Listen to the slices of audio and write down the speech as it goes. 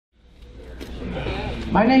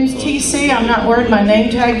My name's TC. I'm not wearing my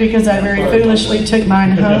name tag because I very foolishly took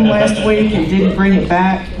mine home last week and didn't bring it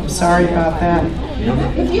back. I'm sorry about that.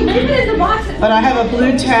 If you leave it in the box. But I have a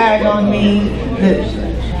blue tag on me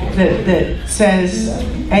that says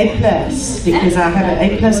A+ because I have an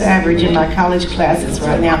A+ average in my college classes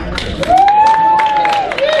right now.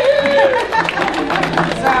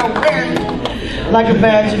 So I wear it like a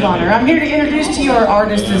badge of honor. I'm here to introduce to you our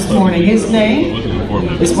artist this morning. His name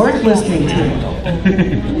is worth listening to.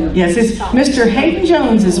 Yes, it's Mr. Hayden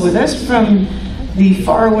Jones is with us from the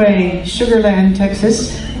faraway Sugarland,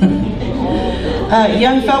 Texas. A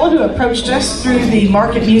young fellow who approached us through the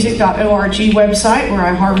marketmusic.org website where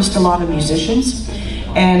I harvest a lot of musicians.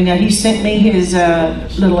 And he sent me his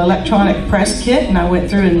little electronic press kit, and I went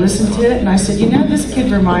through and listened to it, and I said, you know, this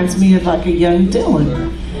kid reminds me of like a young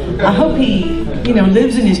Dylan. I hope he, you know,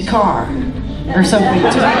 lives in his car or something to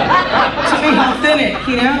be authentic,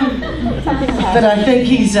 you know? But I think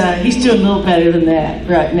he's doing a little better than that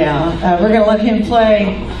right now. We're going to let him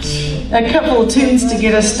play a couple of tunes to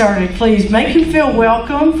get us started. Please make him feel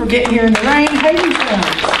welcome for getting here in the rain. Hayden Jones.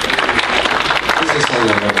 This is a song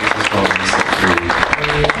I wrote. This is called Set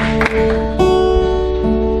Free.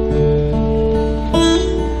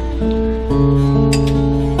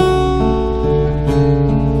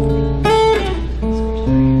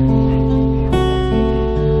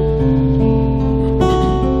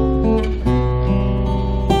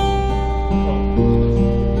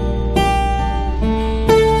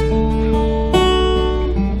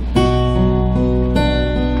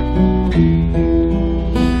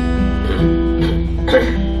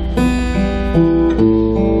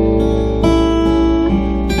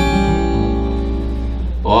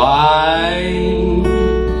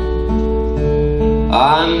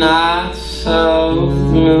 I'm not so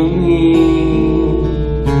gloomy.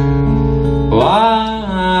 Why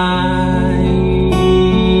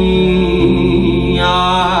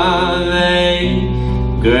are they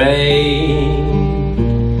gray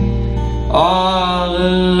all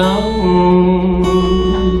alone?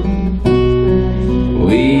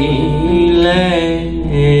 We lay,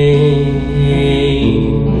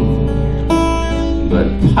 but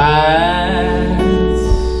paths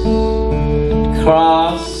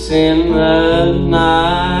cross in the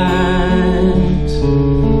night,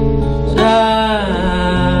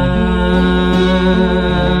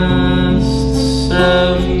 just to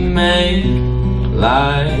make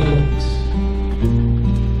light,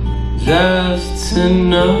 just to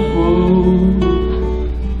know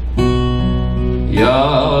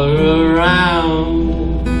you're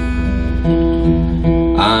around.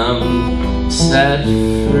 I'm set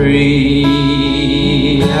free.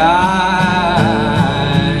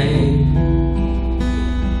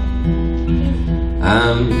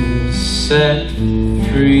 I'm set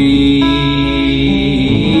free.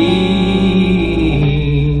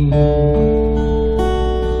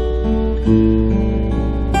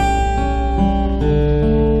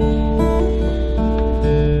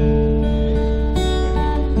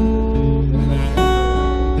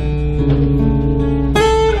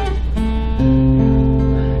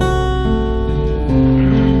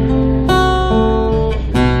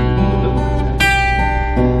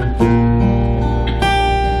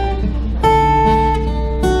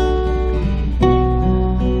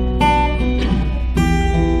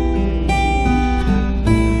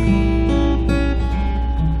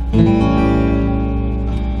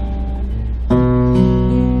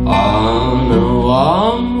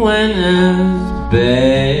 Winter's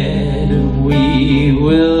bed we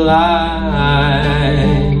will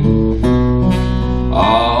lie,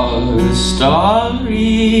 all the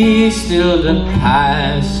stories still to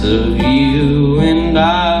pass of you and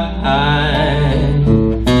I.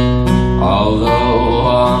 Although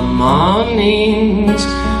our morning's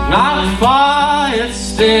not far, it's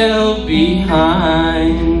still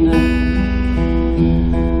behind.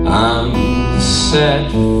 I'm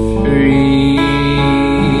set free.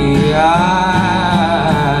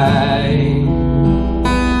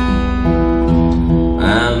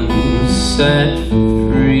 I'm set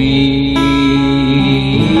free.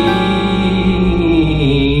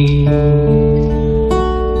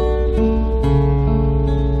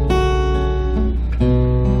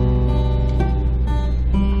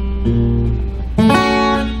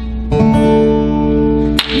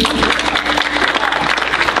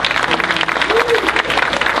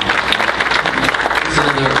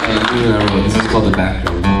 This is called The Background.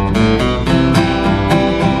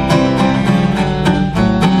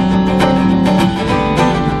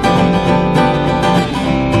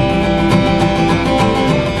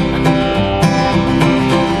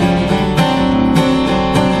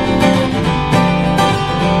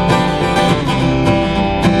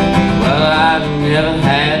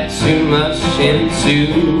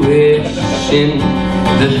 tuition.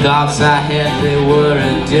 The thoughts I had, they were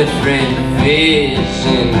a different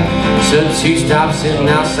vision. So to stop sitting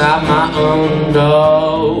outside my own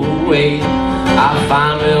doorway, I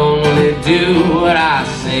finally only do what I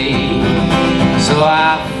say. So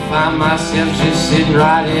I find myself just sitting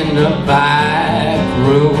right in the back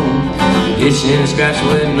room, itching and scratching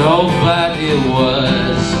where nobody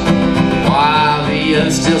was, while the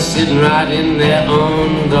others still sitting right in their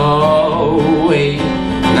own doorway,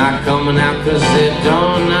 not coming out cause they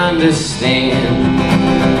don't understand.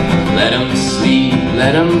 Let them sleep,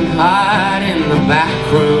 let them hide in the back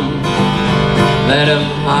room, let them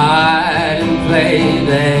hide and play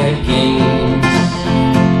their games.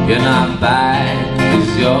 You're not bad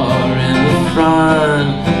cause you're in the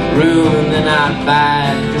front room, and they're not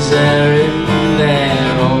bad cause they're in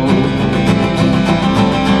their own.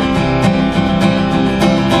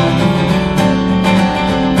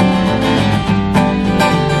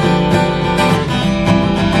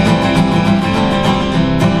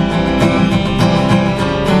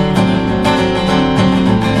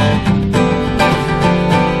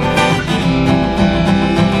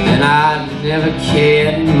 Never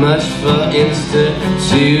cared much for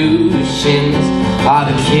institutions, all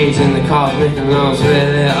the kids in the cars making noise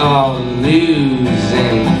where they're all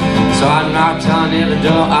losing. So I knocked on every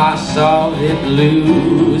door, I saw it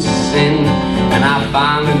loosen, and I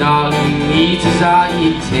find that all he needs is all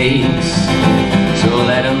he takes. So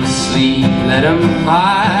let him sleep, let him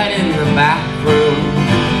hide in the back room,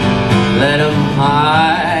 let him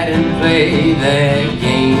hide and play their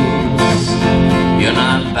games. You're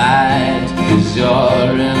not bad cause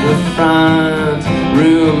you're in the front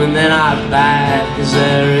room, and they're not bad cause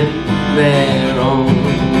they're in their own.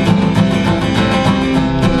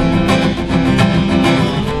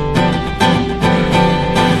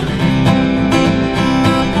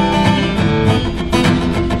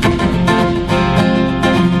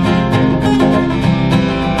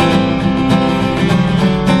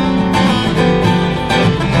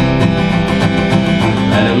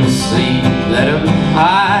 Let them sleep, let them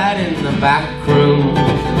hide in the back room,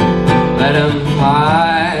 let them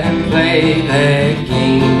hide and play their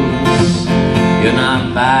games. You're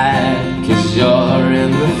not bad cause you're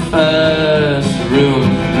in the first room,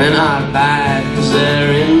 they're not bad cause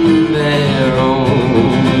they're in their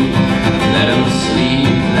own. Let them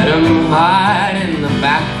sleep, let them hide in the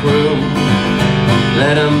back room,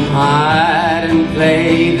 let them hide and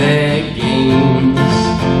play their games.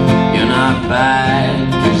 You're not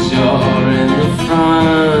bad cause you're in the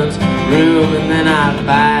front room, and they're not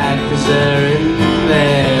bad cause they're in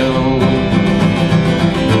their own.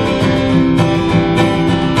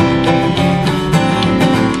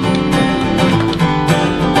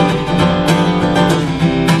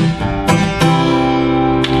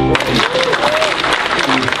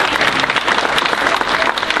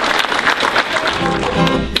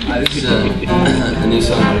 This is a new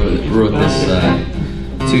song I wrote this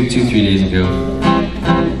 3 days ago.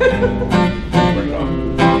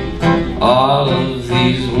 All of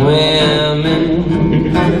these women,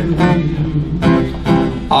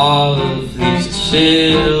 all of these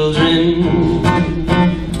children,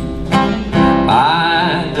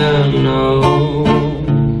 I don't know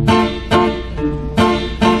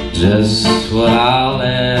just what I'll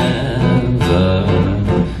ever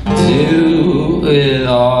do with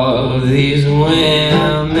all of these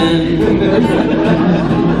women,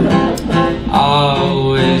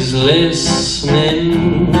 always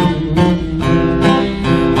listening.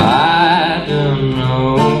 I don't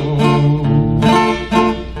know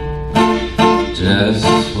just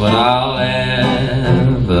what I'll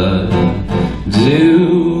ever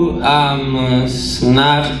do. I must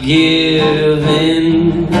not give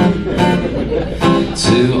in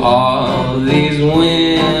to all these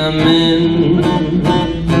women.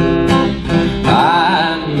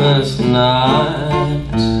 I must not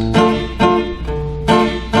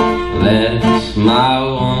let my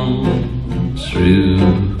one true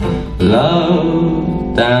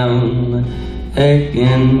love down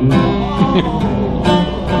again.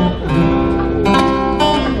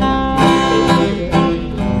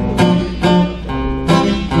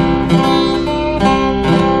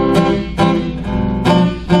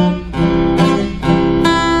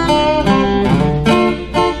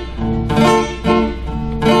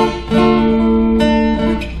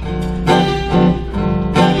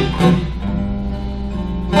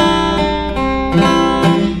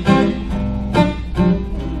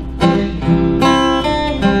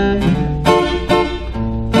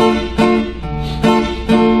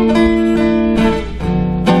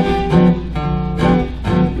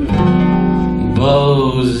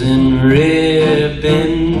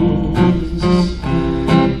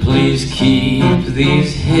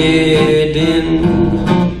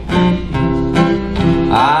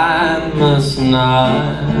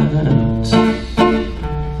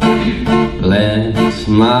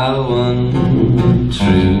 our one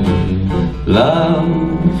true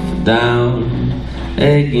love down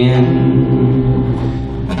again.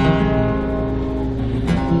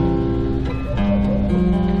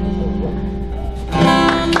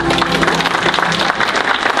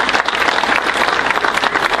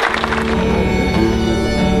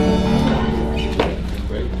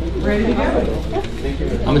 Ready to go?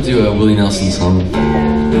 I'm gonna do a Willie Nelson song.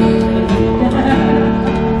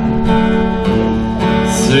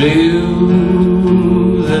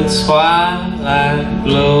 Through the twilight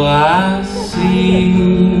glow I see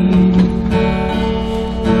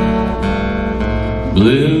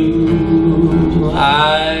blue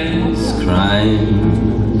eyes crying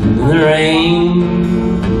in the rain.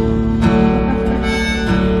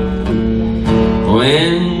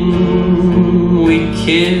 When we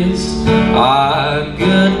kissed our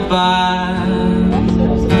goodbye,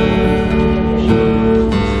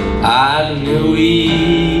 I knew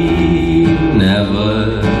we'd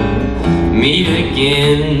never meet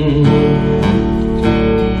again.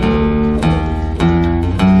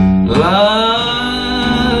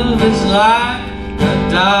 Love is like a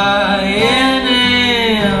dying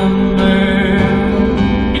ember,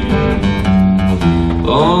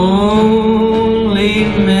 only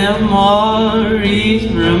memories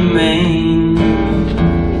remain.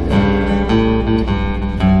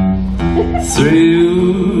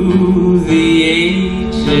 Through the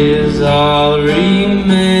ages I'll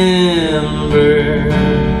remember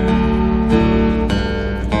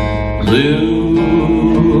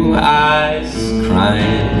blue eyes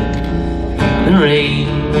crying in the rain.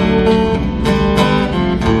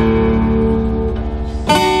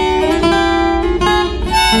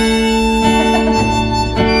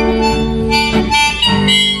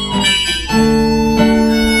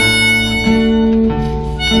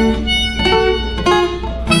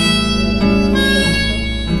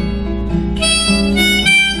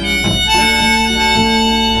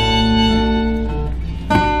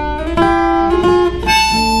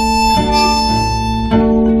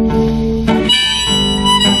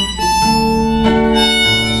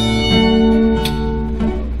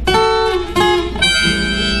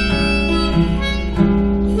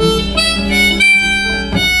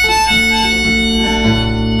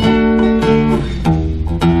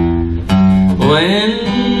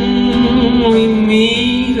 When we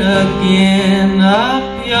meet again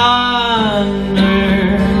up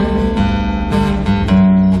yonder,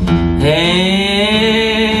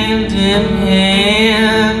 hand in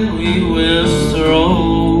hand we will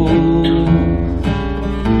stroll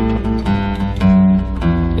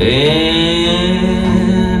in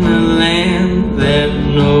a land that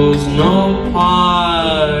knows no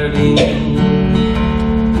parting.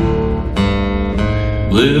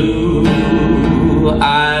 Blue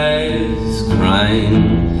eyes crying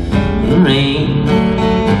in the rain.